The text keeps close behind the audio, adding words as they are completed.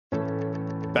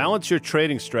Balance your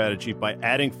trading strategy by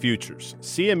adding futures.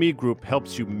 CME Group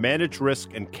helps you manage risk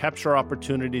and capture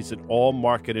opportunities in all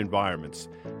market environments.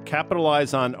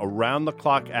 Capitalize on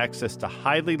around-the-clock access to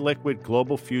highly liquid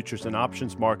global futures and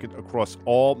options market across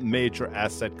all major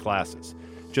asset classes.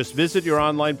 Just visit your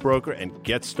online broker and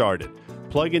get started.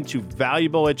 Plug into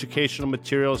valuable educational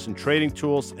materials and trading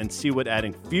tools and see what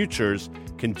adding futures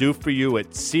can do for you at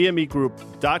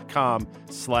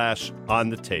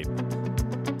cmegroup.com/on-the-tape.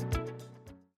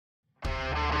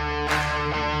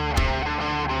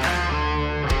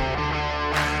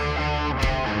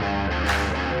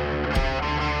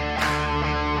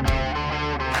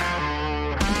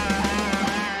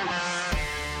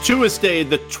 Tuesday,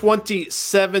 the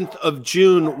 27th of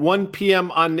June, 1 p.m.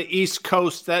 on the East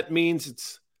Coast. That means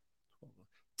it's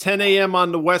 10 a.m.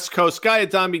 on the West Coast. Guy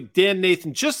Adami, Dan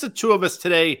Nathan, just the two of us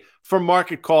today for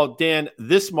Market Call. Dan,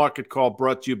 this Market Call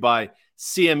brought to you by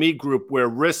CME Group, where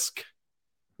risk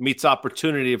meets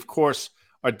opportunity. Of course,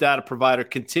 our data provider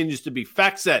continues to be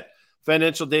FactSet,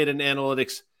 financial data and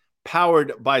analytics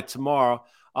powered by tomorrow.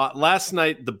 Last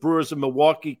night, the Brewers of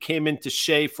Milwaukee came into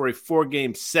Shea for a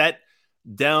 4-game set.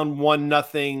 Down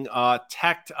 1-0,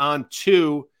 tacked on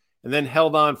 2, and then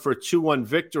held on for a 2-1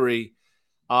 victory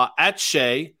at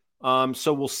Shea.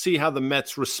 So we'll see how the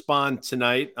Mets respond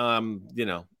tonight.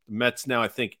 The Mets now, I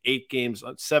think,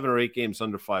 7 or 8 games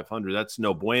under 500. That's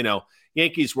no bueno.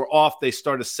 Yankees were off. They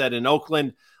start a set in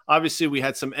Oakland. Obviously, we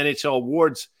had some NHL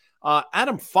awards.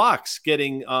 Adam Fox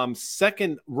getting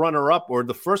second runner-up, or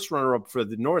the first runner-up for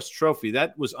the Norris Trophy.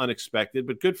 That was unexpected,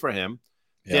 but good for him.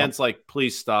 Yeah. Dan's like,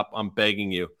 please stop. I'm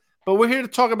begging you. But we're here to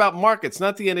talk about markets,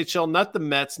 not the NHL, not the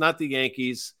Mets, not the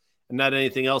Yankees, and not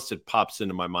anything else that pops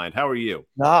into my mind. How are you?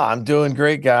 I'm doing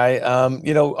great, Guy. On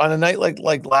a night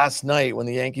like last night when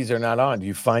the Yankees are not on, do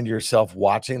you find yourself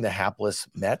watching the hapless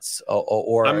Mets?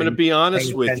 Or I'm going to be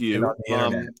honest with you.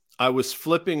 I was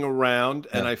flipping around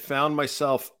and I found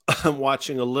myself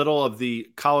watching a little of the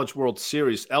College World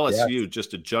Series, LSU,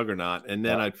 just a juggernaut. And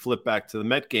then I'd flip back to the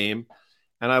Met game.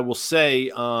 And I will say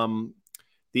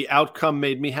the outcome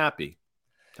made me happy.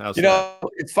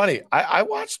 It's funny. I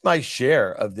watched my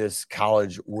share of this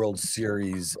College World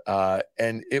Series,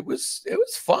 and it was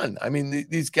fun. I mean,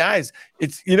 these guys,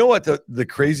 it's, you know what the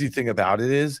crazy thing about it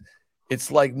is?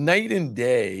 It's like night and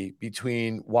day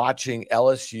between watching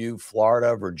LSU,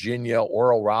 Florida, Virginia,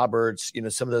 Oral Roberts,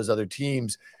 some of those other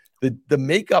teams. The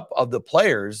makeup of the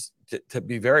players, to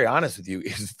be very honest with you,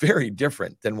 is very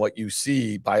different than what you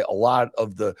see by a lot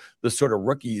of the sort of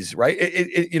rookies, right?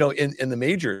 In the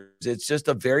majors, it's just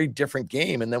a very different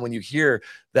game. And then when you hear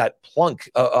that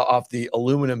plunk off the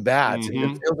aluminum bats, it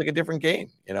feels like a different game,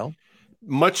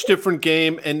 Much different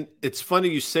game. And it's funny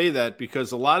you say that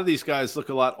because a lot of these guys look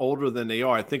a lot older than they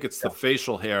are. I think it's the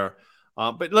facial hair.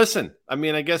 But listen, I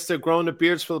mean, I guess they're growing the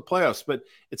beards for the playoffs, but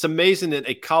it's amazing that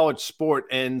a college sport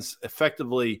ends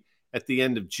effectively at the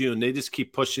end of June. They just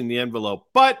keep pushing the envelope.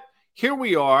 But here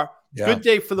we are. Yeah. Good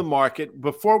day for the market.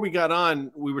 Before we got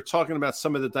on, we were talking about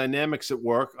some of the dynamics at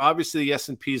work. Obviously, the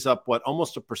S&P's up,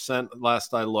 almost 1%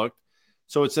 last I looked.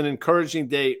 So it's an encouraging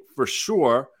day for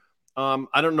sure.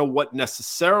 I don't know what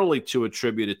necessarily to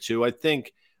attribute it to. I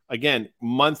think, again,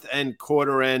 month end,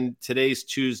 quarter end, today's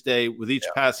Tuesday. With each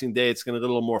passing day, it's going to get a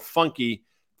little more funky.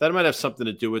 That might have something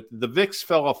to do with it. The VIX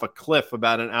fell off a cliff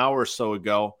about an hour or so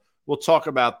ago. We'll talk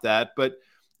about that. But,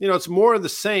 it's more of the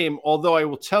same, although I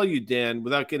will tell you, Dan,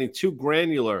 without getting too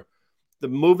granular, the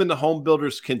move in the home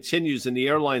builders continues and the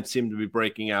airlines seem to be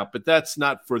breaking out. But that's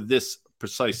not for this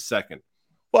precise second.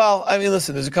 Well, I mean,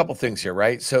 listen, there's a couple things here,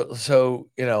 right? So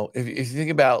if you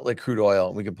think about like crude oil,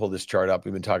 and we can pull this chart up.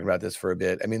 We've been talking about this for a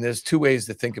bit. I mean, there's two ways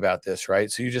to think about this,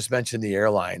 right? So you just mentioned the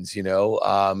airlines,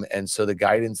 and so the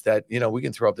guidance that, we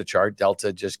can throw up the chart.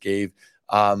 Delta just gave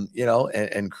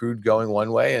and crude going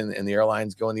one way and the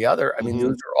airlines going the other. I mean,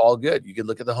 those are all good. You could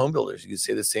look at the home builders. You could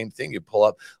say the same thing. You pull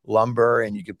up lumber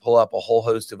and you could pull up a whole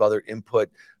host of other input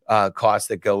costs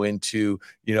that go into,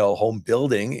 home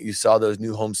building. You saw those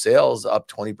new home sales up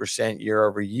 20% year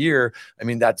over year. I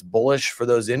mean, that's bullish for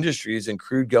those industries, and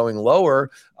crude going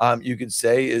lower, you could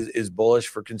say is bullish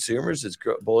for consumers. It's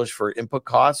bullish for input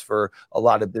costs for a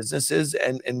lot of businesses.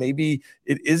 And maybe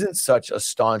it isn't such a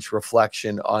staunch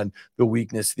reflection on the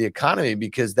weakness of the economy,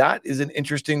 because that is an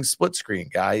interesting split screen,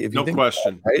 Guy. If you no think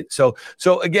question. About it, right?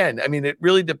 So again, I mean, it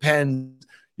really depends,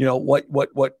 what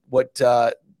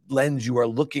lens you are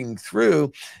looking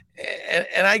through.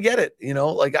 And I get it,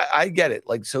 I get it.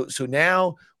 Like, so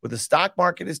now what the stock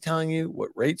market is telling you, what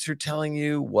rates are telling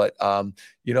you, what,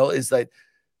 is that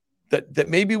that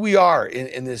maybe we are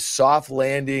in this soft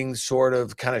landing sort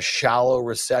of kind of shallow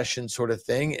recession sort of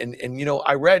thing. And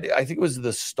I read, I think it was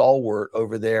the stalwart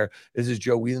over there. This is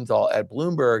Joe Wiesenthal at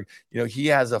Bloomberg. He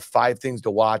has a 5 things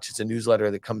to watch. It's a newsletter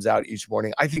that comes out each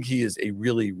morning. I think he is a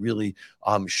really, really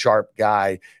sharp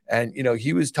guy. And,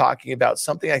 he was talking about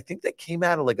something I think that came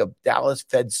out of like a Dallas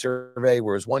Fed survey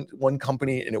where it was one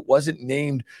company, and it wasn't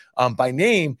named by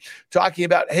name, talking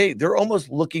about, hey, they're almost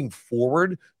looking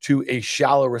forward to a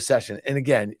shallow recession. And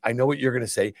again, I know what you're going to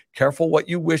say. Careful what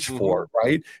you wish for,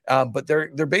 right? But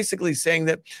they're basically saying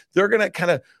that they're going to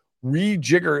kind of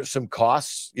rejigger some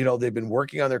costs. They've been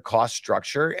working on their cost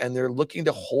structure, and they're looking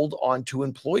to hold on to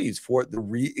employees for the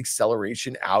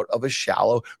re-acceleration out of a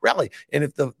shallow rally. And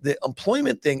if the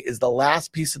employment thing is the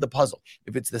last piece of the puzzle,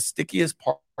 if it's the stickiest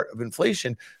part of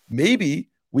inflation, maybe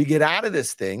we get out of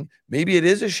this thing. Maybe it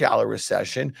is a shallow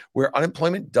recession where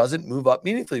unemployment doesn't move up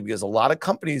meaningfully, because a lot of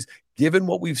companies, given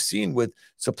what we've seen with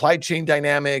supply chain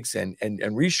dynamics and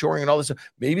reshoring and all this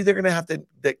stuff, maybe they're going to have to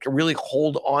really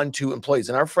hold on to employees.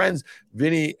 And our friends,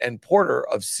 Vinny and Porter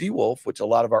of Seawolf, which a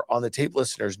lot of our On the Tape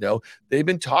listeners know, they've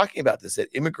been talking about this, that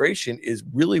immigration is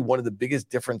really one of the biggest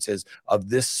differences of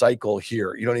this cycle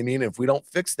here. You know what I mean? If we don't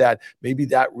fix that, maybe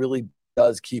that really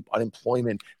does keep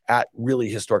unemployment at really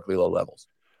historically low levels.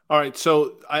 All right,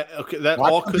 so that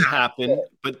all could happen,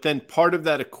 but then part of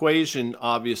that equation,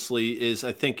 obviously, is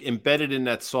I think embedded in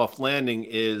that soft landing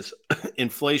is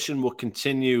inflation will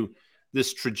continue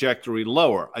this trajectory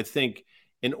lower. I think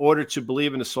in order to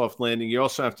believe in a soft landing, you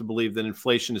also have to believe that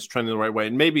inflation is trending the right way,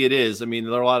 and maybe it is. I mean,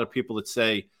 there are a lot of people that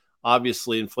say,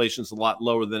 obviously, inflation is a lot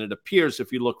lower than it appears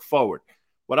if you look forward.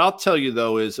 What I'll tell you,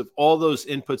 though, is if all those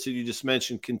inputs that you just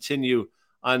mentioned continue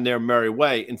on their merry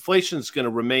way, inflation is going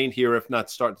to remain here, if not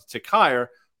start to tick higher,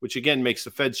 which again makes the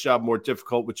Fed's job more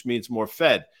difficult, which means more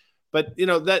Fed. But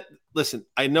listen,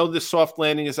 I know this soft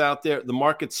landing is out there. The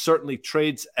market certainly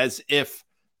trades as if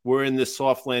we're in this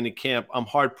soft landing camp. I'm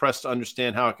hard pressed to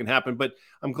understand how it can happen, but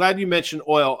I'm glad you mentioned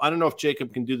oil. I don't know if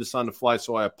Jacob can do this on the fly,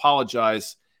 so I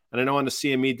apologize. And I know on the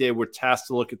CME day, we're tasked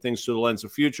to look at things through the lens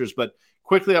of futures, but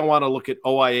quickly, I want to look at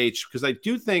OIH because I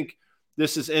do think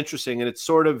this is interesting, and it's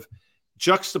sort of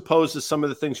juxtaposes some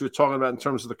of the things you were talking about in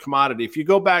terms of the commodity. If you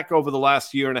go back over the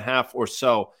last year and a half or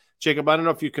so, Jacob, I don't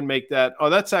know if you can make that.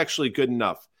 Oh, that's actually good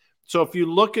enough. So if you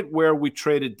look at where we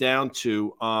traded down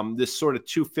to, this sort of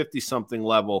 250-something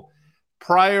level,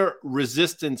 prior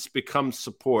resistance becomes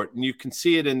support, and you can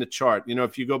see it in the chart.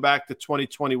 If you go back to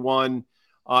 2021,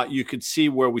 you could see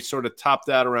where we sort of topped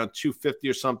out around 250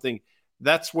 or something.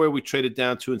 That's where we traded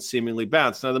down to and seemingly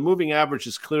bounced. Now, the moving average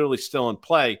is clearly still in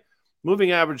play.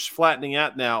 Moving average flattening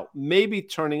out now, maybe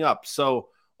turning up. So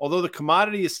although the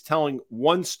commodity is telling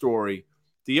one story,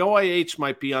 the OIH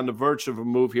might be on the verge of a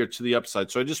move here to the upside.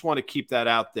 So I just want to keep that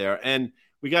out there. And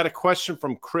we got a question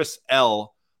from Chris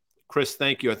L. Chris,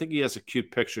 thank you. I think he has a cute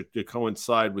picture to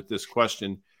coincide with this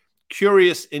question.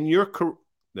 Curious, in your career,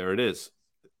 there it is.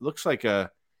 It looks like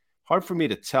hard for me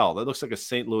to tell. That looks like a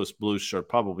St. Louis Blues shirt.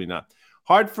 Probably not.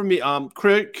 Hard for me.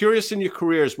 Curious in your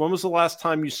careers, when was the last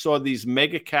time you saw these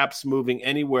mega caps moving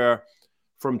anywhere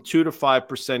from 2 to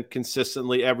 5%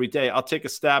 consistently every day? I'll take a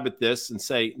stab at this and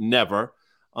say never.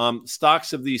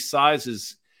 Stocks of these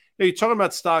sizes, you're talking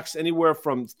about stocks anywhere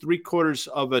from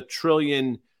 $750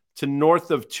 billion to north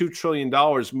of $2 trillion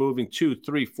moving 2,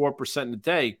 3, 4% in a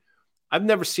day. I've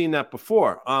never seen that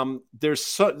before. There's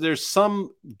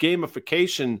some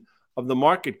gamification of the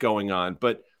market going on,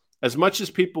 but as much as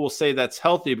people will say that's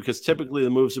healthy because typically the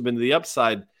moves have been to the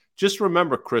upside, just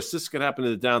remember, Chris, this can happen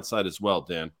to the downside as well,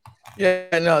 Dan.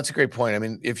 Yeah, no, it's a great point. I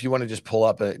mean, if you want to just pull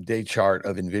up a day chart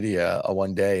of NVIDIA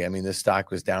one day, I mean, this stock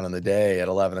was down on the day at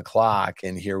 11 o'clock,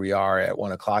 and here we are at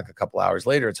 1 o'clock a couple hours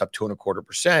later. It's up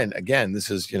 2.25%. Again, this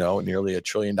is, nearly $1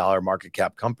 trillion market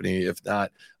cap company, if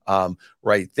not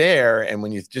right there. And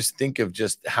when you just think of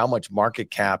just how much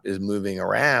market cap is moving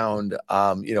around,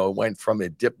 it went from a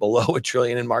dip below $1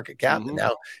 trillion in market cap, and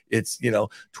now it's,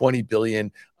 20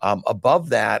 billion above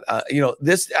that.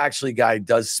 This actually guy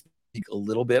does speak a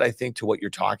little bit, I think, to what you're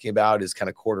talking about is kind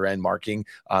of quarter end marking,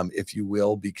 if you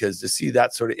will, because to see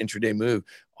that sort of intraday move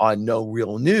on no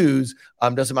real news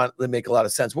doesn't make a lot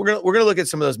of sense. We're gonna look at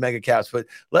some of those mega caps, but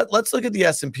let's look at the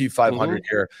S&P 500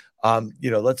 here.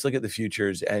 Let's look at the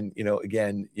futures, and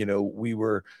again, we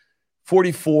were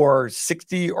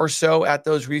 44.60 or so at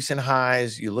those recent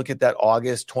highs. You look at that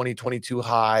August 2022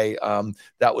 high,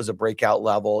 that was a breakout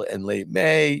level in late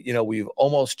May. We've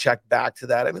almost checked back to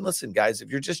that. I mean, listen, guys, if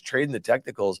you're just trading the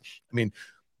technicals, I mean,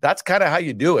 that's kind of how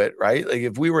you do it, right? Like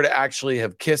if we were to actually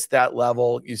have kissed that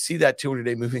level, you see that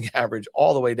 200-day moving average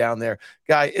all the way down there.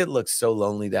 Guy, it looks so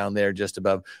lonely down there just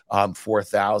above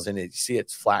 4,000. You see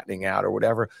it's flattening out or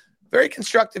whatever. Very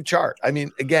constructive chart. I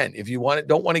mean, again, if you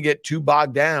don't want to get too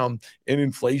bogged down in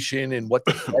inflation and what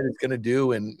the Fed is going to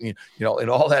do, and and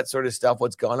all that sort of stuff,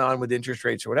 what's gone on with interest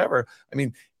rates or whatever. I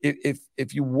mean,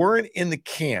 if you weren't in the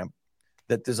camp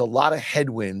that there's a lot of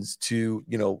headwinds to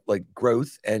like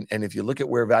growth, and if you look at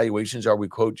where valuations are, we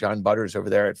quote John Butters over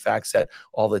there at FactSet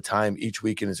all the time each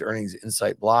week in his earnings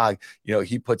insight blog.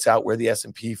 He puts out where the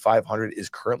S&P 500 is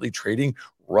currently trading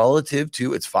relative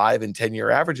to its 5 and 10 year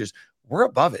averages. We're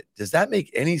above it. Does that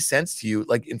make any sense to you?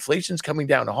 Like inflation's coming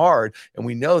down hard, and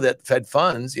we know that Fed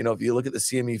funds, if you look at the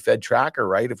CME Fed tracker,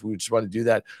 right? If we just want to do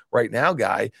that right now,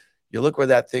 Guy, you look where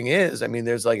that thing is. I mean,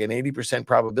 there's like an 80%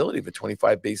 probability of a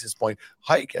 25 basis point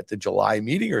hike at the July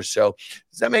meeting or so.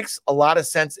 That makes a lot of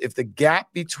sense. If the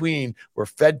gap between where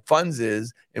Fed funds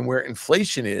is and where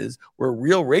inflation is, where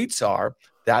real rates are,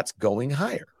 that's going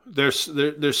higher.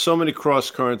 There's so many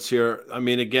cross currents here. I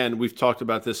mean, again, we've talked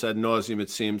about this ad nauseum. It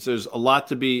seems there's a lot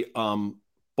to be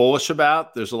bullish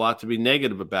about. There's a lot to be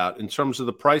negative about. In terms of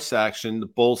the price action, the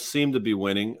bulls seem to be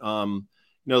winning.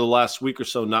 The last week or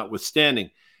so,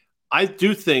 notwithstanding, I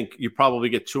do think you probably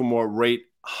get 2 more rate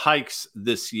hikes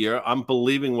this year. I'm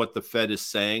believing what the Fed is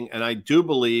saying, and I do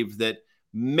believe that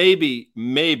maybe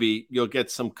you'll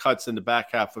get some cuts in the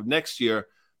back half of next year.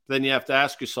 Then you have to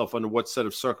ask yourself, under what set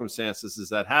of circumstances is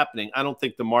that happening? I don't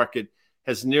think the market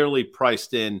has nearly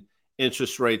priced in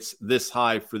interest rates this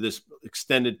high for this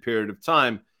extended period of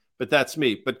time, but that's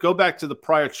me. But go back to the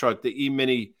prior chart, the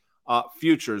E-mini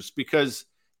futures, because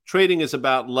trading is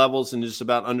about levels and just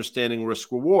about understanding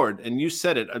risk reward. And you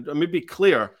said it. Let me be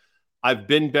clear. I've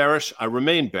been bearish. I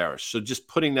remain bearish. So just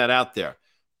putting that out there.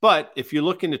 But if you're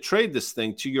looking to trade this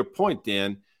thing, to your point,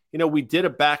 Dan, we did a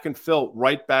back and fill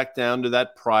right back down to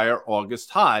that prior August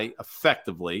high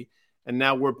effectively, and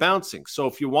now we're bouncing. So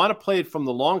if you want to play it from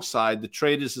the long side, the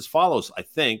trade is as follows, I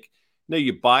think.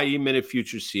 You buy E-mini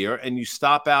futures here, and you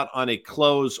stop out on a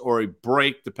close or a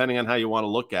break, depending on how you want to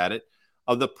look at it,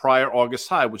 of the prior August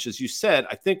high, which, as you said,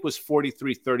 I think was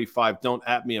 43.35. Don't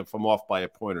at me if I'm off by a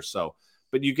point or so,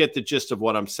 but you get the gist of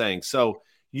what I'm saying. So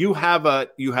you have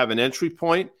an entry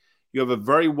point. You have a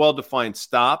very well-defined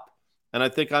stop. And I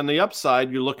think on the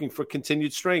upside, you're looking for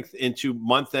continued strength into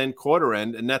month end, quarter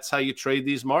end, and that's how you trade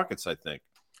these markets, I think.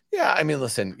 Yeah, I mean,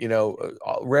 listen,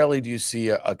 rarely do you see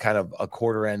a kind of a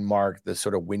quarter end mark, the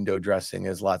sort of window dressing,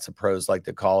 as lots of pros like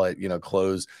to call it,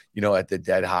 close, at the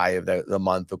dead high of the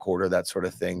month, the quarter, that sort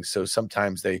of thing. So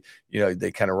sometimes they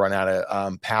kind of run out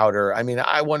of powder. I mean,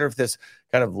 I wonder if this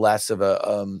kind of less of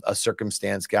a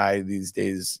circumstance guy these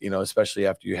days, especially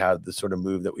after you have the sort of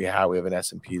move that we have. We have an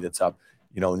S&P that's up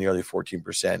nearly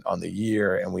 14% on the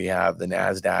year. And we have the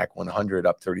NASDAQ 100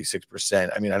 up 36%.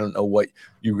 I mean, I don't know what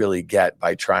you really get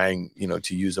by trying,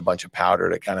 to use a bunch of powder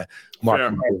to kind of mark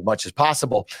as much as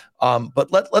possible.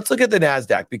 But let's look at the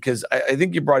NASDAQ, because I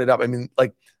think you brought it up. I mean,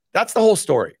 like, that's the whole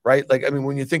story, right? Like, I mean,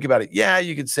 when you think about it, yeah,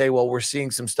 you could say, well, we're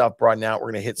seeing some stuff broaden out.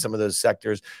 We're going to hit some of those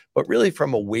sectors. But really,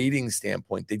 from a weighting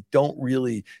standpoint, they don't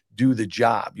really do the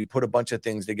job. You put a bunch of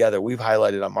things together. We've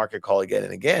highlighted on Market Call again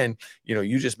and again.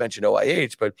 You just mentioned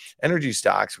OIH, but energy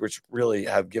stocks, which really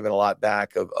have given a lot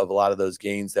back of a lot of those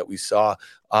gains that we saw,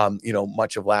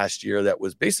 much of last year, that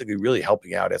was basically really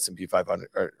helping out S&P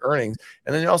 500 earnings.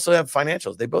 And then you also have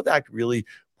financials. They both act really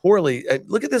poorly.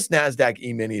 Look at this NASDAQ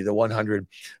E-mini, the 100,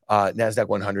 NASDAQ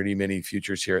 100 E-mini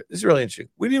futures here. This is really interesting.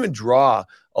 We didn't even draw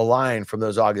a line from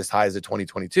those August highs of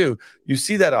 2022. You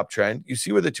see that uptrend. You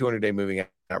see where the 200-day moving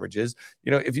average is.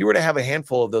 If you were to have a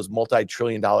handful of those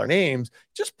multi-trillion-dollar names,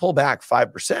 just pull back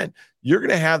 5%. You're going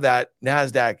to have that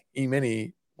NASDAQ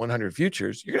E-mini 100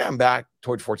 futures. You're going to have them back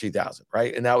towards 14,000,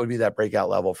 right? And that would be that breakout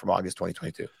level from August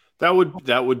 2022.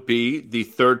 That would be the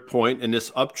third point in this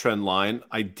uptrend line.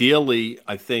 Ideally,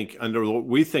 I think under what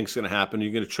we think is going to happen,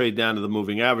 you're going to trade down to the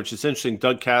moving average. It's interesting.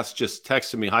 Doug Cass just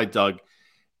texted me. Hi, Doug.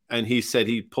 And he said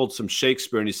he pulled some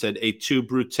Shakespeare and he said, "A two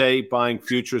brute buying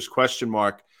futures ?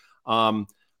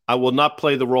 I will not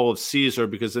play the role of Caesar,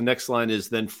 because the next line is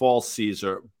then fall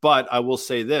Caesar. But I will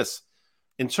say this.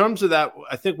 In terms of that,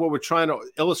 I think what we're trying to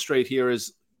illustrate here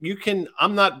is I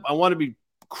want to be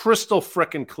crystal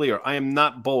frickin' clear. I am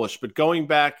not bullish, but going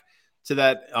back to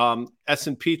that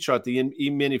S&P chart, the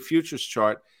E-mini futures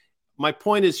chart, my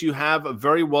point is you have a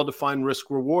very well-defined risk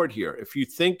reward here. If you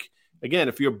think, again,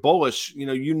 if you're bullish,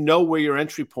 you know where your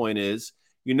entry point is,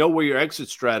 you know where your exit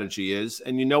strategy is,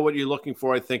 and you know what you're looking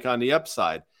for, I think, on the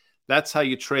upside. That's how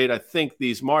you trade, I think,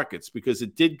 these markets, because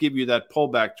it did give you that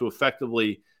pullback to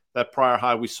effectively that prior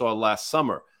high we saw last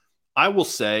summer. I will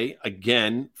say,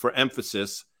 again, for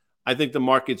emphasis, I think the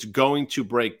market's going to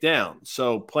break down.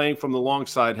 So playing from the long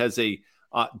side has a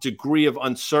degree of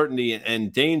uncertainty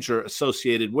and danger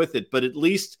associated with it, but at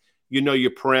least you know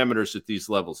your parameters at these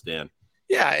levels, Dan.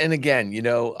 Yeah, and again,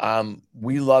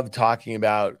 we love talking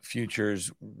about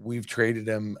futures. We've traded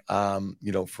them,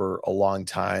 for a long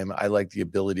time. I like the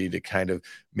ability to kind of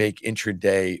make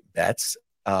intraday bets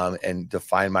and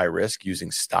define my risk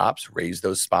using stops, raise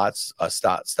those stops,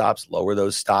 lower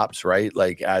those stops, right?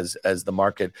 Like as the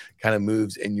market kind of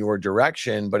moves in your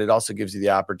direction, but it also gives you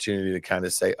the opportunity to kind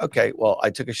of say, okay, well,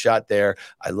 I took a shot there.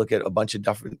 I look at a bunch of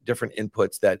different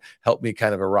inputs that help me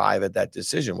kind of arrive at that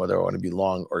decision, whether I want to be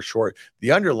long or short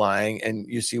the underlying, and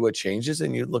you see what changes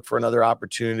and you look for another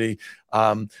opportunity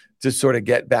to sort of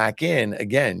get back in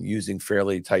again using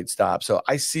fairly tight stops. So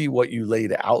I see what you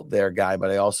laid out there, Guy,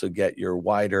 but I also get your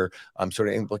wider sort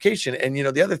of implication. And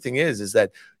the other thing is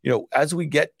that as we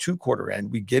get to quarter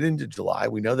end, we get into July.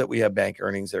 We know that we have bank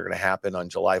earnings that are going to happen on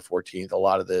July 14th. A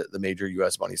lot of the major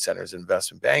U.S. money centers,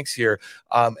 investment banks here,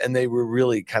 and they will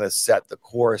really kind of set the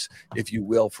course, if you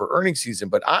will, for earnings season.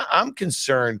 But I'm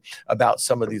concerned about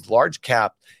some of these large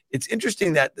cap. It's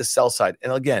interesting that the sell side,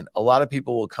 and again, a lot of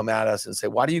people will come at us and say,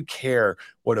 why do you care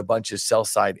what a bunch of sell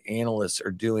side analysts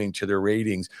are doing to their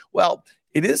ratings? Well,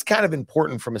 it is kind of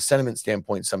important from a sentiment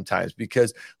standpoint sometimes,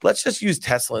 because let's just use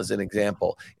Tesla as an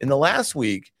example. In the last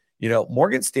week,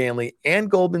 Morgan Stanley and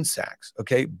Goldman Sachs,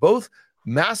 okay, both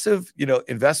massive,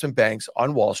 investment banks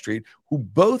on Wall Street who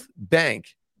both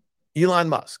bank Elon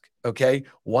Musk, okay,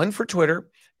 one for Twitter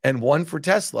and one for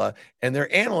Tesla, and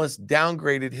their analysts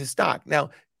downgraded his stock. Now,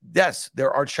 yes,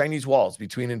 there are Chinese walls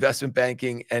between investment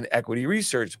banking and equity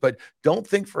research, but don't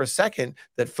think for a second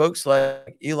that folks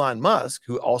like Elon Musk,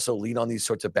 who also lean on these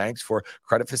sorts of banks for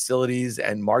credit facilities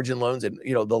and margin loans and,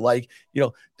 the like,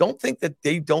 don't think that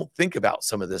they don't think about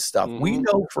some of this stuff. Mm-hmm. We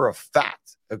know for a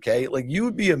fact, okay, like you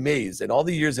would be amazed in all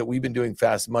the years that we've been doing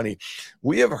Fast Money,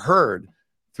 we have heard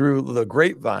through the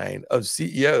grapevine of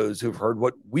CEOs who've heard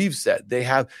what we've said. They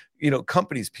have,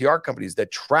 companies, PR companies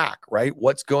that track, right,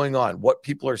 what's going on, what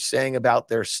people are saying about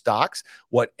their stocks,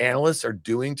 what analysts are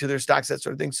doing to their stocks, that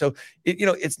sort of thing. So,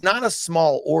 it's not a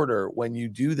small order when you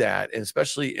do that, and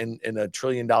especially in a $1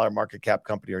 trillion market cap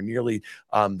company or nearly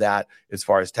that as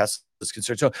far as Tesla is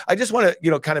concerned. So I just want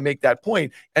to, kind of make that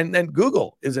point. And then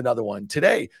Google is another one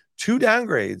today. 2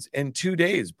 downgrades in 2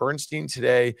 days. Bernstein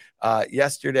today,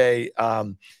 yesterday,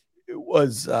 it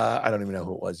was, I don't even know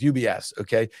who it was, UBS.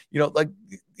 Okay. Like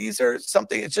these are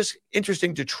something, it's just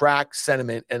interesting to track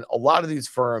sentiment. And a lot of these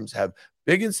firms have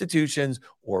big institutions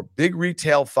or big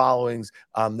retail followings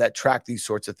that track these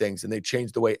sorts of things. And they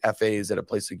change the way FAs at a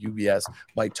place like UBS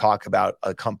might talk about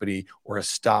a company or a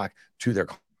stock to their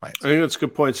clients. I think that's a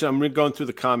good point. So I'm going through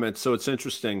the comments. So it's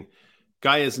interesting.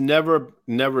 Guy has never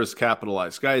is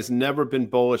capitalized. Guy has never been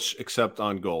bullish except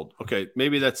on gold. Okay,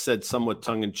 maybe that's said somewhat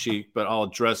tongue in cheek, but I'll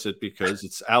address it because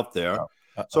it's out there.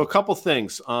 So a couple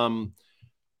things.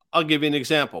 I'll give you an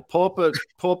example. Pull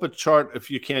up a chart if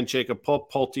you can, Jacob. Pull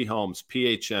up Pulte Homes,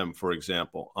 PHM, for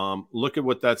example. Look at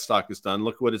what that stock has done.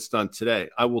 Look at what it's done today.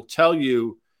 I will tell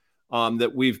you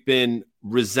that we've been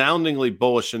resoundingly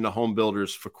bullish in the home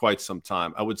builders for quite some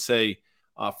time. I would say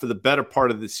for the better part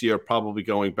of this year, probably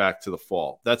going back to the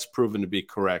fall. That's proven to be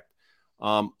correct.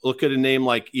 Look at a name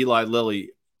like Eli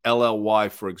Lilly,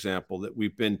 LLY, for example, that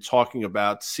we've been talking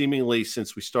about seemingly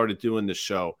since we started doing this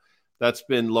show. That's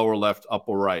been lower left,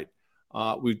 upper right.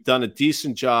 We've done a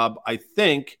decent job, I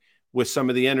think, with some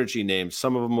of the energy names.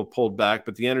 Some of them have pulled back,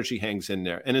 but the energy hangs in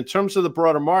there. And in terms of the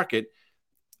broader market,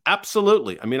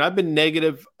 absolutely. I mean, I've been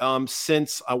negative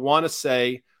since, I want to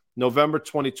say, November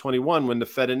 2021, when the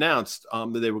Fed announced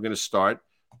that they were going to start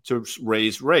to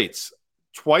raise rates.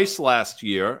 Twice last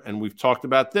year, and we've talked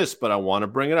about this, but I want to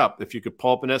bring it up. If you could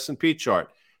pull up an S&P chart,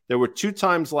 there were 2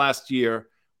 times last year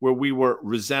where we were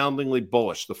resoundingly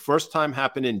bullish. The first time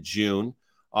happened in June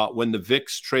when the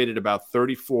VIX traded about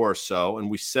 34 or so, and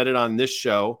we said it on this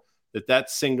show that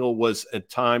signal was a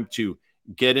time to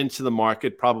get into the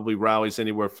market, probably rallies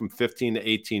anywhere from 15 to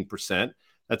 18%.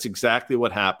 That's exactly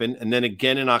what happened. And then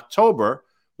again in October,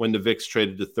 when the VIX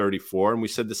traded to 34, and we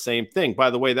said the same thing. By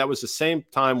the way, that was the same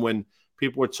time when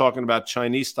people were talking about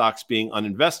Chinese stocks being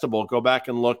uninvestable. Go back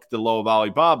and look at the low of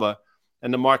Alibaba,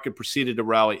 and the market proceeded to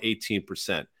rally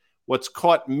 18%. What's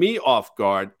caught me off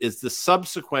guard is the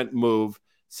subsequent move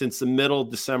since the middle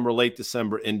of December, late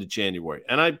December into January.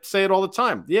 And I say it all the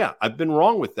time. Yeah, I've been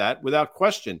wrong with that without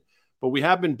question. But we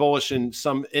have been bullish in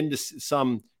some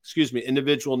individual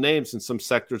names in some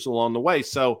sectors along the way.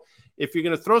 So if you're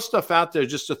going to throw stuff out there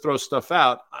just to throw stuff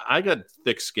out, I got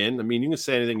thick skin. I mean, you can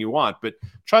say anything you want, but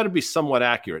try to be somewhat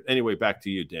accurate. Anyway, back to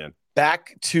you, Dan.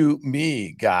 Back to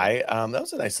me, Guy. That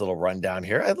was a nice little rundown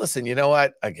here. Listen, you know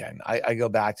what? Again, I go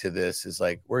back to this is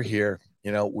like, we're here.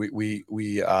 You know,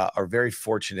 we are very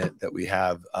fortunate that we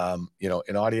have, you know,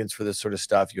 an audience for this sort of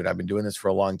stuff. You and I've been doing this for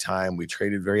a long time. We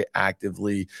traded very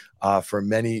actively for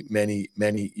many, many,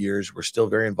 many years. We're still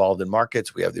very involved in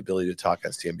markets. We have the ability to talk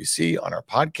on CNBC, on our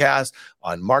podcast,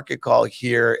 on Market Call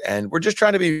here, and we're just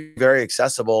trying to be very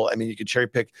accessible. I mean, you can cherry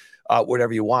pick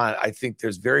whatever you want. I think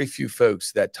there's very few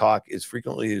folks that talk as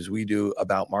frequently as we do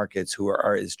about markets who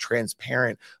are as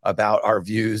transparent about our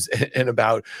views and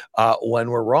about when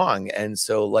we're wrong. And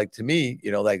so, like, to me,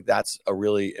 you know, like, that's a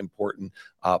really important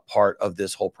part of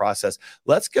this whole process.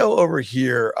 Let's go over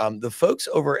here. The folks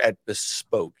over at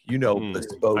Bespoke, you know,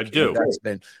 Bespoke I do.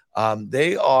 Investment,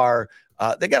 they are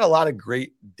they got a lot of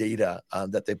great data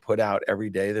that they put out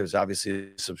every day. There's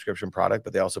obviously a subscription product,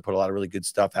 but they also put a lot of really good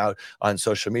stuff out on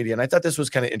social media. And I thought this was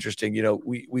kind of interesting. You know,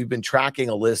 we've been tracking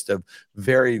a list of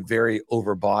very, very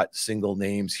overbought single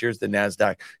names. Here's the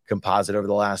NASDAQ composite over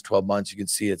the last 12 months. You can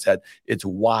see it's at its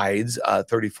wides,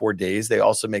 34 days. They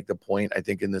also make the point, I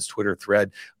think, in this Twitter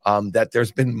thread that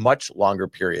there's been much longer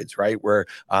periods, right, where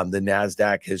the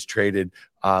NASDAQ has traded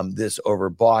this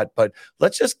overbought. But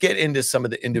let's just get into some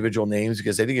of the individual names,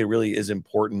 because I think it really is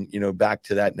important, you know, back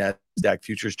to that NASDAQ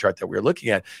futures chart that we're looking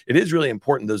at. It is really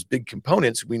important, those big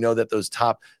components. We know that those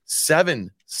top 7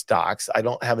 stocks, I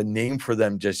don't have a name for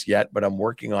them just yet, but I'm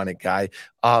working on it, Guy.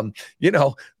 You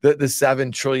know, the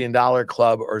 $7 trillion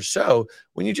club or so,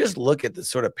 when you just look at the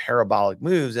sort of parabolic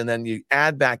moves and then you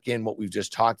add back in what we've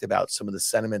just talked about, some of the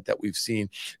sentiment that we've seen,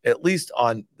 at least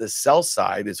on the sell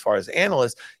side, as far as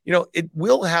analysts, you know, it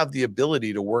will have the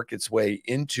ability to work its way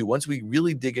into, once we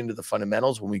really dig into the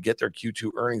fundamentals, when we get their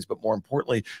Q2 earnings, but more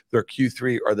importantly, their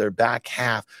Q3 or their back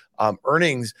half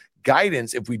earnings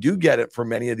guidance, if we do get it for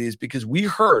many of these, because we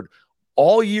heard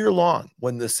all year long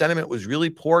when the sentiment was really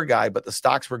poor, Guy, but the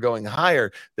stocks were going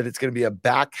higher, that it's going to be a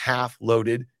back half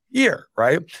loaded year,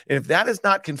 right? And if that is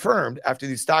not confirmed after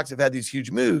these stocks have had these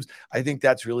huge moves, I think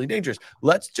that's really dangerous.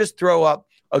 Let's just throw up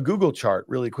a Google chart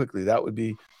really quickly. That would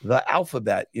be the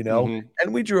Alphabet, you know,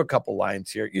 and we drew a couple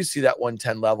lines here. You see that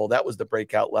 110 level, that was the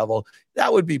breakout level.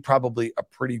 That would be probably a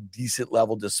pretty decent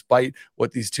level, despite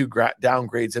what these two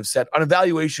downgrades have said. On a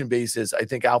valuation basis, I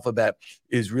think Alphabet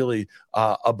is really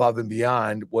above and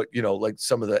beyond what, you know, like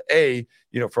some of the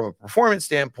you know, from a performance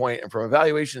standpoint and from a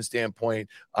valuation standpoint,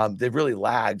 they've really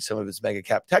lagged some of its mega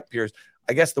cap tech peers.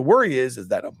 I guess the worry is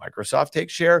that a Microsoft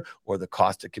takes share, or the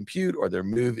cost to compute, or their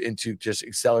move into just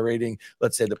accelerating,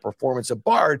 let's say, the performance of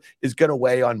Bard is going to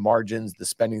weigh on margins. The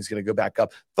spending is going to go back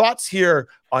up. Thoughts here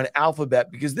on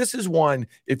Alphabet, because this is one,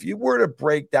 if you were to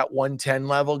break that 110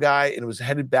 level, Guy, and it was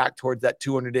headed back towards that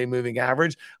 200-day moving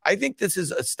average, I think this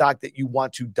is a stock that you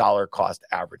want to dollar cost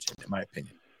average in my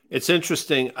opinion. It's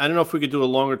interesting. I don't know if we could do a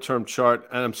longer term chart,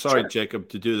 and I'm sorry, Jacob,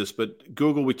 to do this, but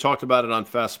Google, we talked about it on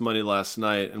Fast Money last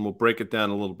night, and we'll break it down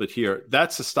a little bit here.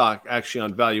 That's a stock actually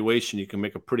on valuation. You can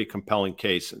make a pretty compelling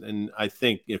case. And I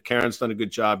think, you know, Karen's done a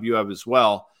good job. You have as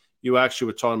well. You actually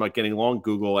were talking about getting long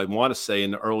Google, I want to say,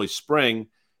 in the early spring.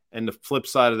 And the flip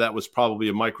side of that was probably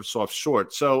a Microsoft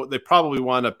short. So they probably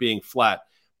wound up being flat.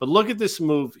 But look at this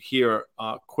move here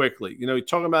quickly. You know, you're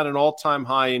talking about an all-time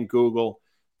high in Google,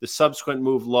 the subsequent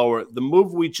move lower. The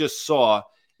move we just saw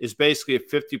is basically a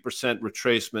 50%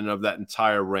 retracement of that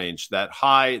entire range, that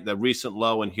high, the recent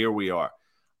low, and here we are.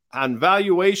 On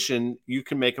valuation, you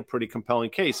can make a pretty compelling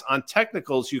case. On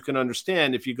technicals, you can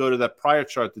understand, if you go to that prior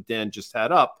chart that Dan just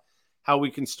had up, how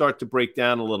we can start to break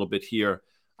down a little bit here.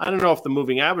 I don't know if the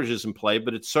moving average is in play,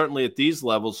 but it certainly at these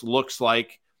levels looks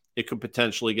like it could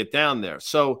potentially get down there.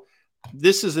 So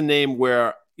this is a name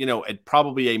where, you know, at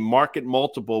probably a market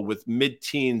multiple with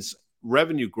mid-teens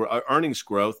earnings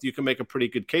growth, you can make a pretty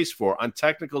good case for. On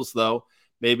technicals, though,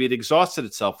 maybe it exhausted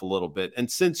itself a little bit. And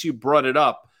since you brought it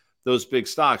up, those big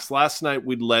stocks, last night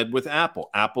we led with Apple.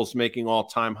 Apple's making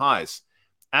all-time highs.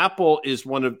 Apple is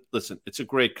listen, it's a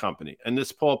great company. And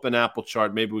let's pull up an Apple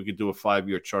chart. Maybe we could do a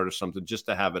 5-year chart or something just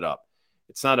to have it up.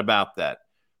 It's not about that.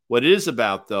 What it is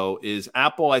about, though, is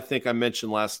Apple, I think I mentioned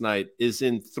last night, is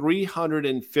in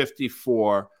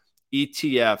 354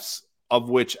 ETFs, of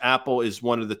which Apple is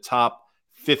one of the top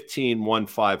 15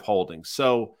 holdings.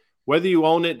 So whether you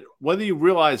own it, whether you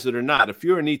realize it or not, if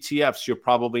you're in ETFs, you're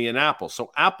probably in Apple.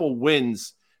 So Apple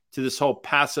wins to this whole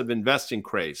passive investing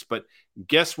craze. But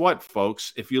guess what,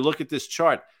 folks? If you look at this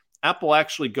chart, Apple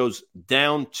actually goes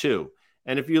down too.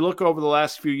 And if you look over the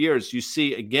last few years, you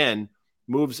see, again,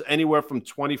 moves anywhere from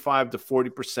 25 to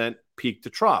 40% peak to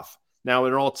trough. now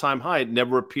at an all-time high. It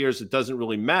never appears, it doesn't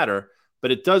really matter,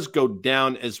 but it does go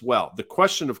down as well. The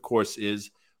question, of course,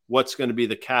 is what's going to be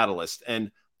the catalyst?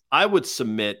 And I would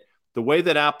submit the way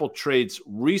that Apple trades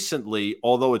recently,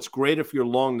 although it's great if you're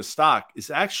long the stock,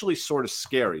 is actually sort of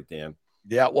scary, Dan.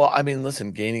 Yeah, well, I mean,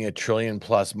 listen, gaining $1 trillion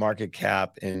plus market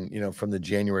cap and, from the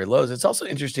January lows. It's also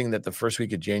interesting that the first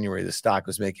week of January, the stock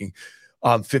was making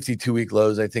 52-week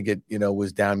lows. I think it,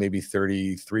 was down maybe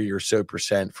 33 or so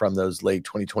percent from those late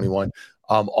 2021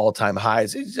 all-time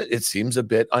highs. It seems a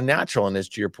bit unnatural. And as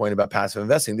to your point about passive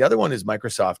investing, the other one is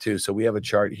Microsoft too. So we have a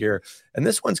chart here, and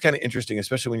this one's kind of interesting,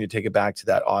 especially when you take it back to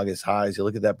that August highs. You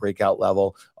look at that breakout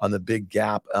level on the big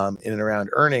gap in and around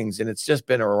earnings, and it's just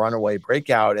been a runaway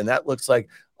breakout. And that looks like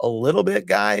a little bit,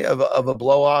 Guy, of a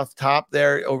blow off top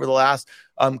there over the last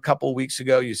couple of weeks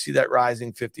ago. You see that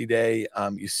rising 50-day.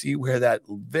 You see where that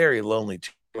very lonely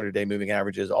 200-day moving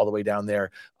average is all the way down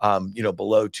there,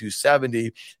 below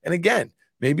 270. And again,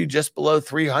 maybe just below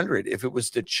 300. If it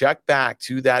was to check back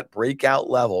to that breakout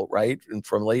level, right, and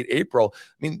from late April,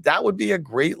 I mean, that would be a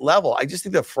great level. I just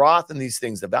think the froth in these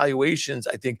things, the valuations,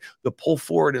 I think the pull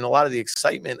forward and a lot of the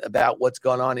excitement about what's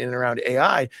going on in and around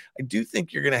AI, I do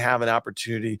think you're going to have an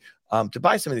opportunity to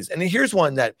buy some of these. And here's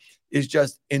one that is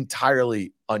just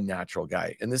entirely unnatural,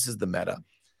 Guy, and this is the Meta.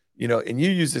 And you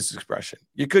use this expression,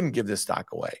 you couldn't give this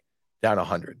stock away down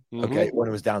 100, okay, when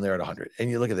it was down there at 100. And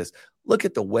you look at this, look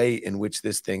at the way in which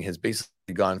this thing has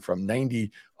basically gone from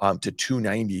 90 to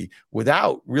 290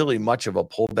 without really much of a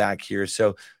pullback here.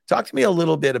 So talk to me a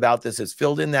little bit about this. It's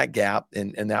filled in that gap,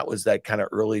 and that was that kind of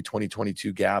early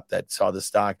 2022 gap that saw the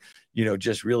stock,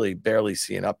 just really barely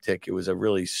see an uptick. It was a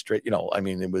really straight,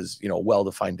 it was,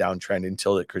 well-defined downtrend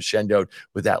until it crescendoed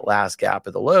with that last gap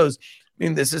at the lows. I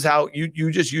mean, this is how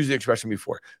you just used the expression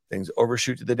before. Things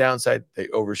overshoot to the downside, they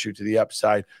overshoot to the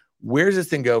upside. Where does this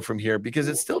thing go from here? Because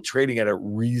it's still trading at a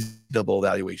reasonable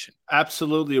valuation.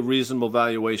 Absolutely a reasonable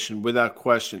valuation, without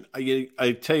question.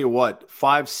 I tell you what,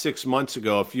 5-6 months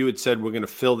ago, if you had said we're going to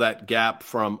fill that gap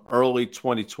from early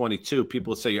 2022,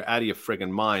 people would say you're out of your friggin'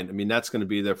 mind. I mean, that's going to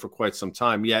be there for quite some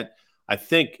time. Yet, I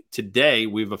think today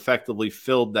we've effectively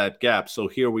filled that gap. So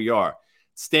here we are. It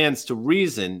stands to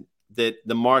reason that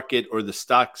the market or the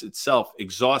stocks itself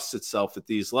exhausts itself at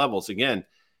these levels. Again,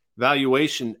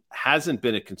 valuation hasn't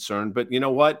been a concern, but you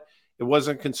know what? It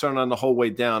wasn't a concern on the whole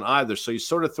way down either. So you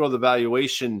sort of throw the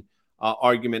valuation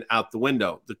argument out the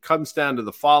window. It comes down to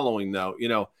the following, though.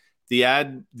 The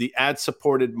ad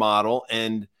supported model,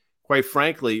 and quite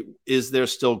frankly, is there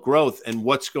still growth? And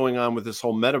what's going on with this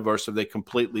whole metaverse? Have they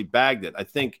completely bagged it? I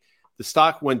think the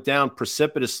stock went down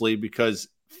precipitously because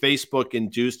Facebook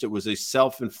induced it. Was a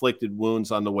self-inflicted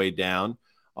wounds on the way down.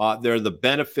 They're the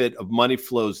benefit of money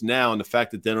flows now and the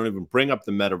fact that they don't even bring up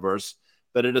the metaverse.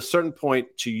 But at a certain point,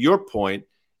 to your point,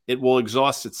 it will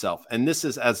exhaust itself. And this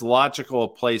is as logical a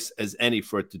place as any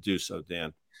for it to do so,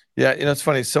 Dan. Yeah, it's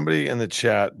funny. Somebody in the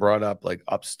chat brought up like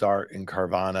Upstart and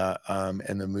Carvana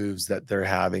and the moves that they're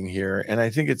having here. And I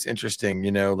think it's interesting,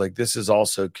 like this is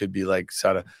also could be like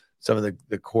sort of some of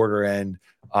the quarter end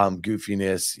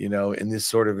goofiness, in this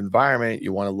sort of environment.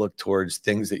 You want to look towards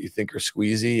things that you think are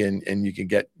squeezy and you can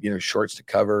get, shorts to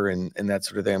cover and that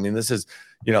sort of thing. I mean, this is,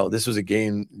 this was a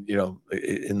game,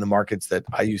 in the markets that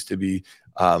I used to be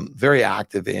very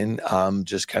active in,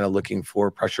 just kind of looking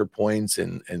for pressure points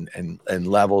and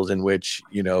levels in which,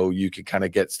 you could kind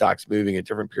of get stocks moving at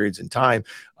different periods in time.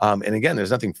 And again,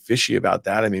 there's nothing fishy about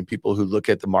that. I mean, people who look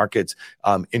at the markets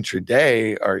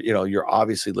intraday are, you're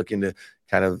obviously looking to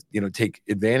kind of, take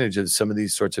advantage of some of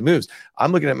these sorts of moves.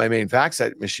 I'm looking at my main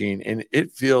FactSet machine and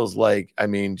it feels like,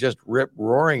 just rip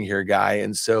roaring here, Guy.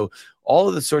 And so all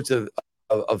of the sorts of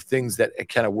things that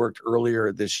kind of worked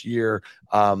earlier this year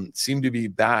seem to be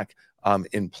back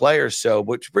in play or so,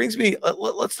 which brings me,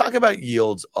 let's talk about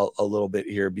yields a little bit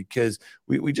here, because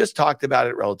we just talked about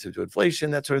it relative to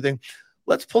inflation, that sort of thing.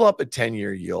 Let's pull up a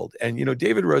 10-year yield. And,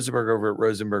 David Rosenberg over at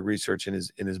Rosenberg Research in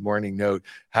his morning note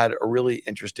had a really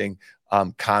interesting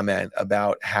comment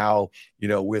about how,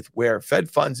 with where Fed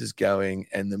funds is going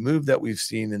and the move that we've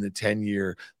seen in the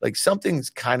 10-year, like something's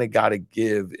kind of got to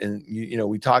give. And,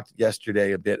 we talked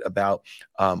yesterday a bit about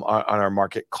on our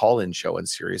market call-in show in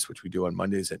Sirius, which we do on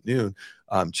Mondays at noon.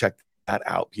 Check that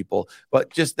out, people. But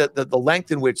just the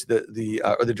length in which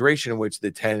or the duration in which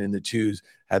the 10 and the 2s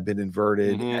have been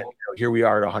inverted. Mm-hmm. And, here we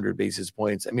are at 100 basis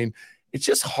points. I mean, it's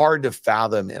just hard to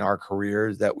fathom in our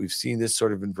careers that we've seen this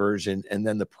sort of inversion, and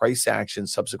then the price action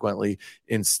subsequently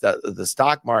in the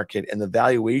stock market and the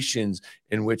valuations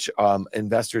in which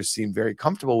investors seem very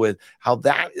comfortable with, how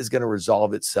that is going to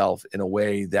resolve itself in a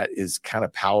way that is kind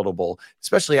of palatable,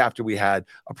 especially after we had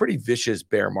a pretty vicious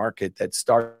bear market that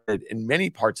started in many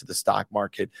parts of the stock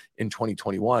market in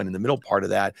 2021, in the middle part of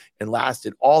that, and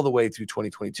lasted all the way through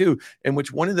 2022, in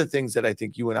which one of the things that I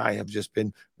think you and I have just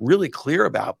been really clear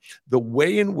about, the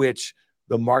way in which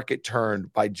the market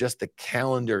turned by just the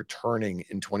calendar turning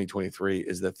in 2023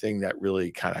 is the thing that really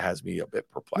kind of has me a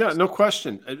bit perplexed. Yeah, no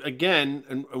question. Again,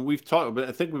 and we've talked, but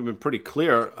I think we've been pretty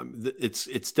clear.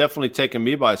 It's definitely taken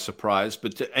me by surprise.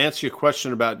 But to answer your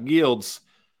question about yields,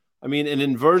 I mean, an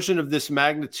inversion of this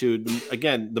magnitude,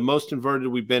 again, the most inverted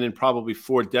we've been in probably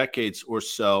 4 decades or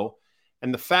so.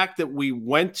 And the fact that we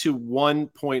went to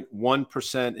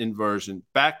 1.1% inversion,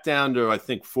 back down to, I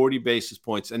think, 40 basis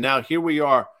points. And now here we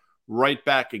are right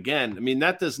back again. I mean,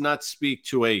 that does not speak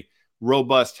to a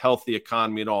robust, healthy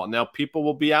economy at all. Now, people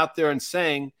will be out there and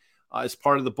saying, as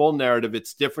part of the bull narrative,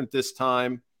 it's different this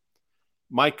time.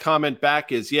 My comment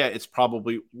back is, yeah, it's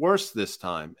probably worse this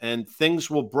time. And things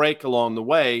will break along the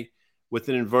way with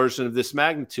an inversion of this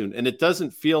magnitude. And it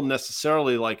doesn't feel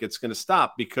necessarily like it's going to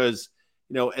stop because,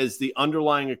 you know, as the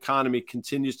underlying economy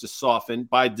continues to soften,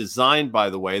 by design, by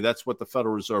the way, that's what the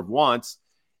Federal Reserve wants.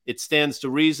 It stands to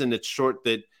reason that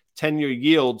 10-year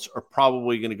yields are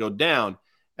probably going to go down.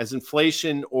 As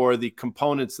inflation or the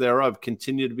components thereof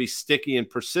continue to be sticky and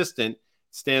persistent,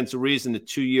 stands to reason that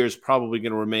 2 years probably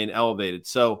going to remain elevated.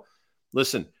 So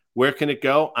listen, where can it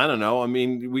go? I don't know. I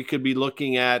mean, we could be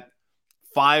looking at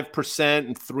 5%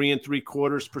 and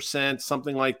 3.75%,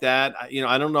 something like that. You know,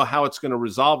 I don't know how it's going to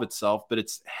resolve itself, but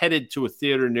it's headed to a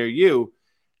theater near you.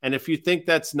 And if you think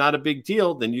that's not a big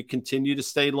deal, then you continue to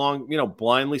stay long, you know,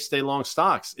 blindly stay long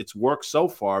stocks. It's worked so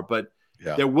far, but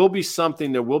there will be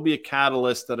something, there will be a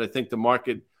catalyst that I think the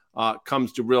market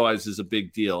comes to realize is a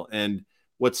big deal. And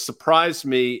what surprised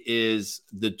me is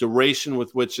the duration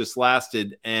with which this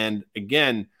lasted. And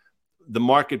again, the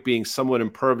market being somewhat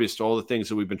impervious to all the things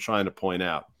that we've been trying to point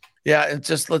out. Yeah, and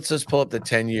let's just pull up the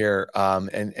 10-year.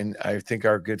 And I think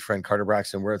our good friend Carter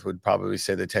Braxton Worth would probably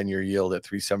say the 10-year yield at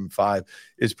 3.75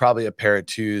 is probably a pair of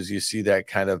twos. You see that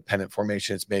kind of pennant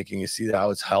formation it's making. You see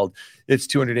how it's held its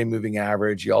 200-day moving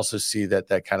average. You also see that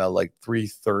kind of like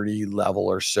 330 level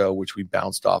or so, which we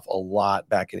bounced off a lot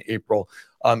back in April.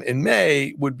 In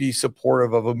May would be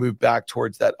supportive of a move back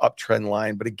towards that uptrend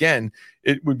line. But again,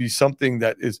 it would be something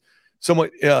that is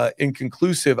somewhat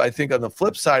inconclusive. I think on the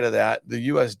flip side of that, the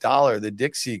US dollar, the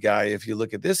Dixie guy, if you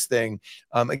look at this thing,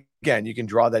 again, you can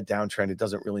draw that downtrend. It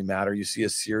doesn't really matter. You see a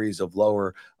series of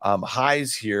lower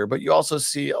highs here, but you also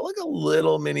see like a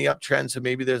little mini uptrend. So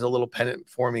maybe there's a little pennant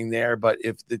forming there. But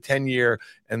if the 10-year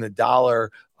and the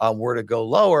dollar were to go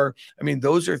lower, I mean,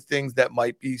 those are things that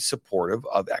might be supportive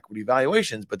of equity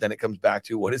valuations. But then it comes back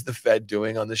to what is the Fed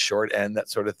doing on the short end, that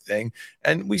sort of thing.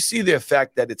 And we see the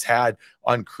effect that it's had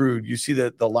on crude. You see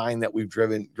the line that we've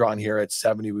drawn here at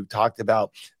 70. We've talked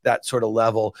about that sort of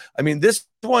level. I mean, this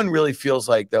one really feels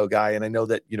like, though, Guy, and I know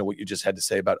that, you know, what you just had to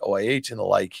say about OIH and the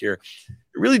like here,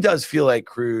 it really does feel like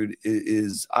crude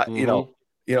is you know,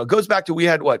 it goes back to, we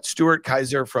had Stuart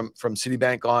Kaiser from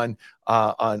Citibank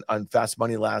on Fast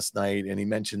Money last night, and he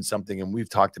mentioned something, and we've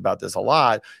talked about this a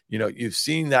lot. You know, you've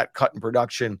seen that cut in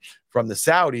production from the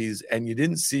Saudis, and you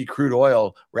didn't see crude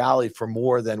oil rally for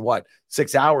more than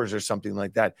 6 hours or something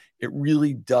like that. It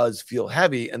really does feel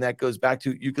heavy, and that goes back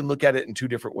to, you can look at it in two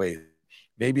different ways.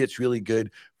 Maybe it's really good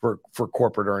for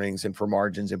corporate earnings and for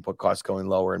margins, input costs going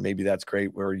lower. And maybe that's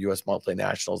great where U.S.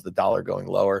 multinationals, the dollar going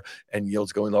lower and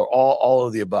yields going lower, all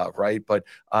of the above, right? But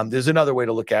there's another way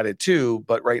to look at it too.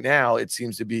 But right now, it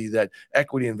seems to be that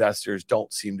equity investors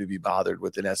don't seem to be bothered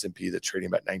with an S&P that's trading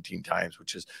about 19 times,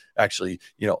 which is actually,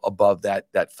 you know, above that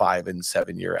 5 and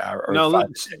 7 year average. Now,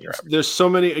 there's so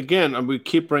many, again, we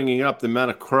keep bringing up the amount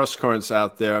of cross currents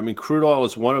out there. I mean, crude oil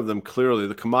is one of them, clearly.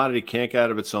 The commodity can't get out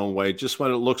of its own way. Just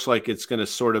when it looks like it's going to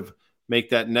sort of make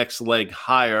that next leg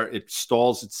higher, it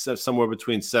stalls at somewhere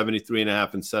between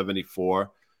 73.5 and 74.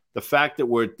 The fact that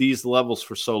we're at these levels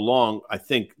for so long, I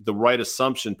think the right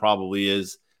assumption probably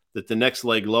is that the next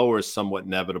leg lower is somewhat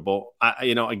inevitable.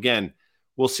 Again,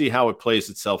 we'll see how it plays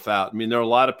itself out. I mean, there are a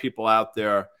lot of people out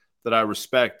there that I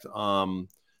respect. Paul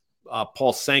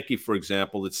Sankey, for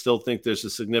example, that still think there's a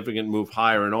significant move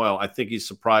higher in oil. I think he's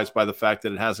surprised by the fact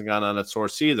that it hasn't gone on its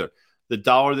horse either. The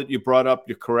dollar that you brought up,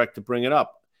 you're correct to bring it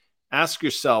up. Ask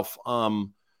yourself, what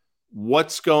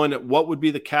would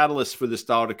be the catalyst for this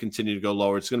dollar to continue to go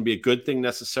lower? It's going to be a good thing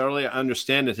necessarily. I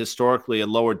understand that historically a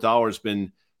lower dollar has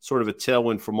been sort of a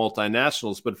tailwind for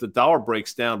multinationals, but if the dollar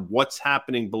breaks down, what's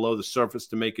happening below the surface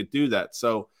to make it do that?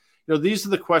 So, these are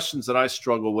the questions that I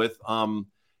struggle with.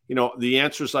 the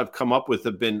answers I've come up with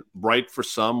have been right for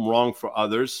some, wrong for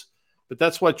others. But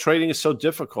that's why trading is so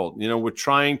difficult. We're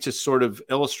trying to sort of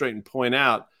illustrate and point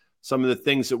out some of the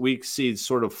things that we see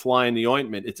sort of fly in the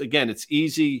ointment. It's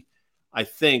easy, I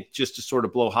think, just to sort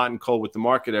of blow hot and cold with the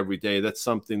market every day. That's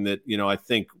something that, I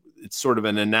think it's sort of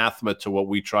an anathema to what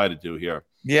we try to do here.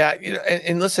 Yeah.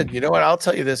 And listen, you know what? I'll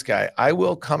tell you this, guy, I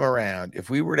will come around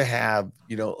if we were to have,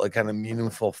 like kind of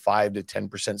meaningful 5 to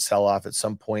 10% sell off at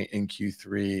some point in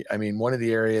Q3. I mean, one of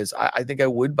the areas I think I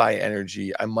would buy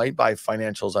energy. I might buy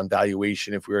financials on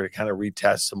valuation if we were to kind of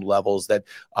retest some levels that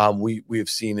we have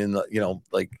seen in the,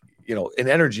 in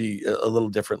energy, a little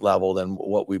different level than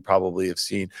what we probably have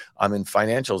seen in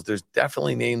financials. There's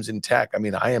definitely names in tech. I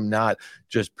mean, I am not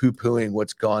just poo-pooing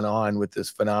what's gone on with this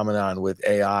phenomenon with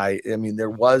AI. I mean, there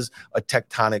was a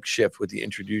tectonic shift with the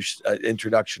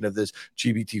introduction of this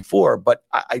GPT-4, but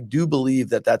I do believe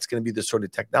that that's going to be the sort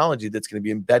of technology that's going to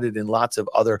be embedded in lots of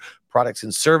other products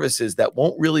and services that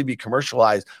won't really be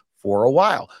commercialized for a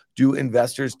while. Do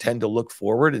investors tend to look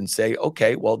forward and say,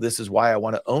 okay, well, this is why I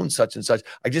want to own such and such?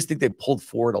 I just think they pulled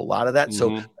forward a lot of that. Mm-hmm.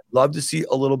 So I'd love to see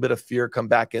a little bit of fear come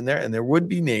back in there. And there would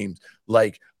be names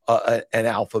like an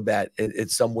Alphabet.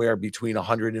 It's somewhere between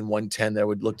 100 and 110 that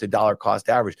would look to dollar cost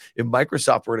average. If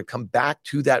Microsoft were to come back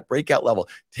to that breakout level,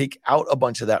 take out a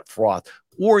bunch of that froth,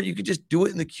 or you could just do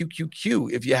it in the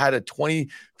QQQ. If you had a $20,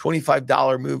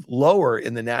 $25 move lower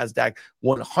in the NASDAQ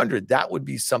 100, that would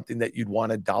be something that you'd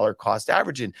want a dollar cost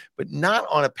average in, but not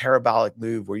on a parabolic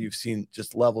move where you've seen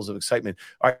just levels of excitement.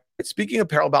 All right. Speaking of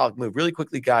parabolic move, really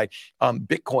quickly, Guy,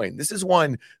 Bitcoin. This is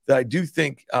one that I do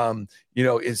think,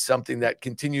 is something that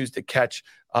continues to catch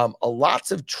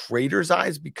lots of traders'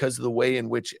 eyes because of the way in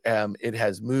which it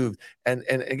has moved. And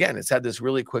again, it's had this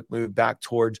really quick move back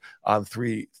towards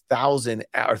 3,000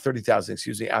 or 30,000,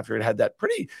 excuse me, after it had that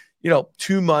pretty,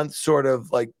 2-month sort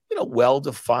of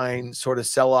well-defined sort of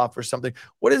sell-off or something.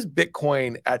 What is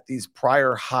Bitcoin at these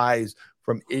prior highs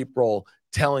from April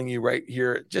telling you right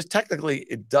here? Just technically,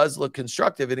 it does look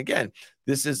constructive. And again,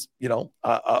 this is,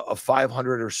 a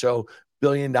 500 or so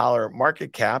billion-dollar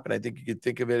market cap. And I think you could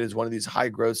think of it as one of these high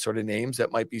growth sort of names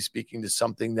that might be speaking to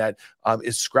something that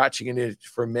is scratching an itch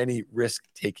for many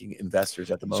risk-taking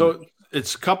investors at the moment. So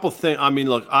it's a couple things. I mean,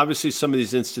 look, obviously some of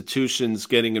these institutions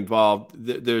getting involved,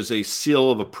 there's a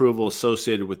seal of approval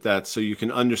associated with that. So you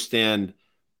can understand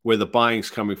where the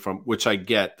buying's coming from, which I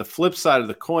get. The flip side of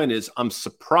the coin is I'm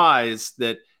surprised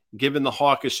that given the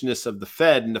hawkishness of the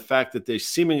Fed and the fact that they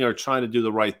seemingly are trying to do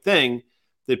the right thing,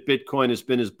 that Bitcoin has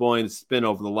been as buoyant as it's been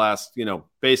over the last,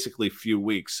 basically few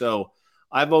weeks. So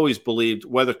I've always believed,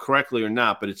 whether correctly or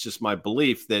not, but it's just my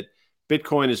belief that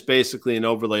Bitcoin is basically an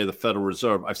overlay of the Federal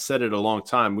Reserve. I've said it a long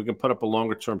time. We can put up a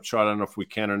longer-term chart. I don't know if we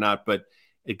can or not, but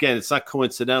again, it's not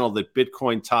coincidental that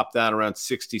Bitcoin topped out around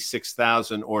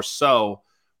 66,000 or so,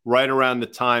 right around the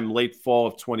time, late fall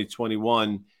of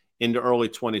 2021 into early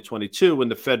 2022, when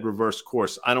the Fed reversed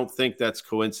course. I don't think that's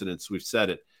coincidence. We've said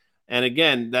it. And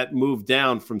again, that move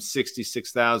down from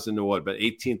 66,000 to about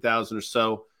 18,000 or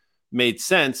so made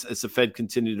sense as the Fed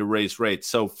continued to raise rates.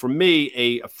 So for me,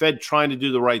 a Fed trying to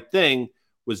do the right thing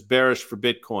was bearish for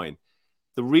Bitcoin.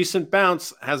 The recent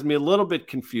bounce has me a little bit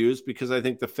confused because I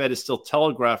think the Fed is still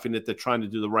telegraphing that they're trying to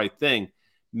do the right thing.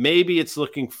 Maybe it's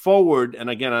looking forward, and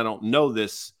again, I don't know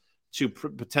this, to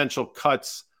potential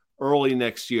cuts early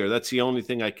next year. That's the only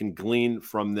thing I can glean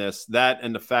from this. That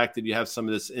and the fact that you have some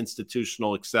of this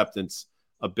institutional acceptance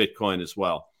of Bitcoin as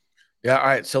well. Yeah. All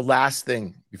right. So last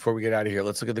thing before we get out of here,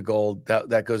 let's look at the gold.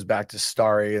 That goes back to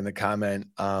Starry in the comment.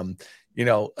 You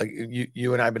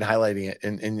and I have been highlighting it,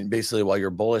 and basically while you're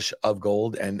bullish of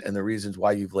gold and the reasons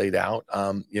why you've laid out,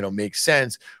 makes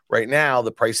sense. Right now,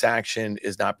 the price action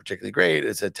is not particularly great.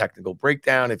 It's a technical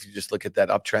breakdown. If you just look at that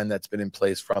uptrend that's been in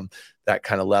place from that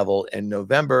kind of level in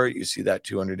November, you see that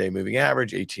 200-day moving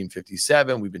average,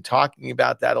 1857. We've been talking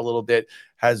about that a little bit.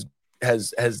 Has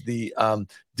the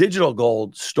digital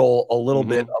gold stole a little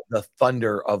bit of the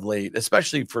thunder of late,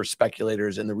 especially for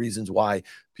speculators and the reasons why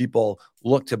people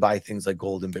look to buy things like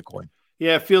gold and Bitcoin?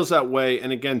 Yeah, it feels that way.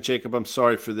 And again, Jacob, I'm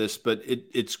sorry for this, but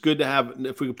it's good to have,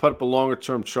 if we could put up a longer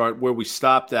term chart where we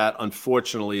stopped at,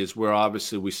 unfortunately, is where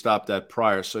obviously we stopped at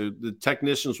prior. So the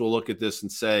technicians will look at this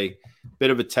and say, bit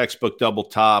of a textbook double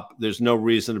top. There's no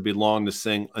reason to be long this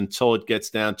thing until it gets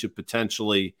down to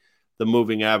potentially the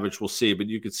moving average. We'll see, but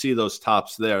you could see those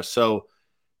tops there. So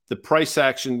the price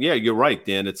action, yeah, you're right,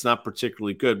 Dan. It's not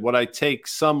particularly good. What I take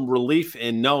some relief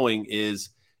in knowing is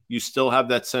you still have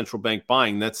that central bank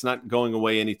buying. That's not going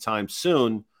away anytime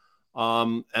soon.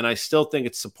 And I still think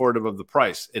it's supportive of the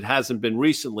price. It hasn't been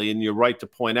recently, and you're right to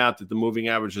point out that the moving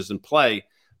average is in play,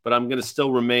 but I'm going to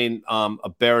still remain a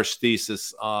bearish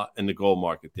thesis in the gold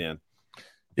market, Dan.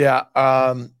 Yeah.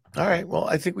 All right. Well,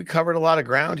 I think we covered a lot of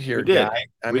ground here, we did.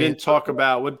 Guy. We didn't talk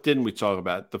about, what didn't we talk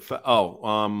about?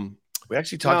 We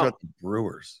actually talked about the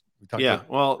Brewers.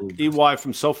 EY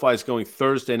from SoFi is going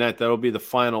Thursday night. That'll be the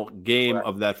final game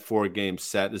of that 4-game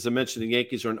set. As I mentioned, the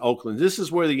Yankees are in Oakland. This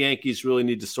is where the Yankees really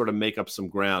need to sort of make up some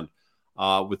ground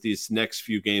with these next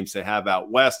few games they have out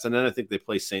west. And then I think they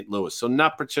play St. Louis. So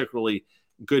not particularly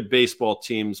good baseball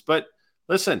teams. But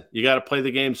listen, you got to play the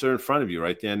games that are in front of you,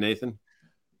 right, Dan Nathan?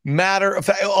 Matter of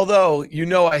fact, although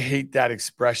I hate that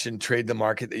expression, trade the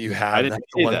market that you have. I didn't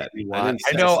say that.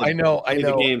 I know.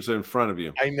 The games are in front of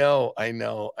you. I know.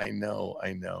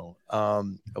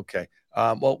 Okay.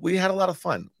 Well, we had a lot of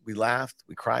fun. We laughed.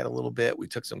 We cried a little bit. We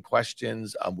took some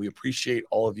questions. We appreciate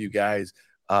all of you guys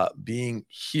being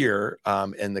here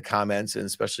in the comments, and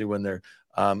especially when they're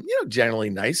generally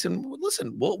nice. And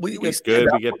listen, we get good,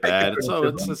 we get bad.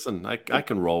 Listen, I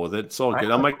can roll with it. It's all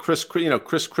good. I'm like Chris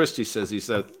Christie says he's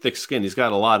a thick skin. He's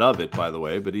got a lot of it, by the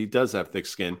way, but he does have thick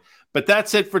skin. But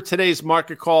that's it for today's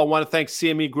market call. I want to thank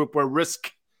CME Group, where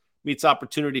risk meets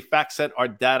opportunity. FactSet, our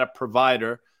data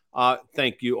provider.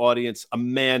 Thank you, audience.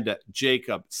 Amanda,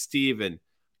 Jacob, Steven,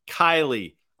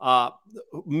 Kylie,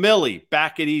 Millie,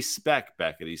 back at EC.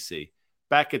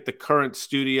 Back at the current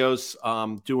studios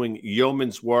doing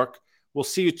yeoman's work. We'll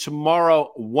see you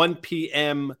tomorrow, 1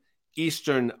 p.m.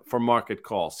 Eastern for Market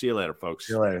Call. See you later, folks.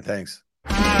 See you later. Thanks.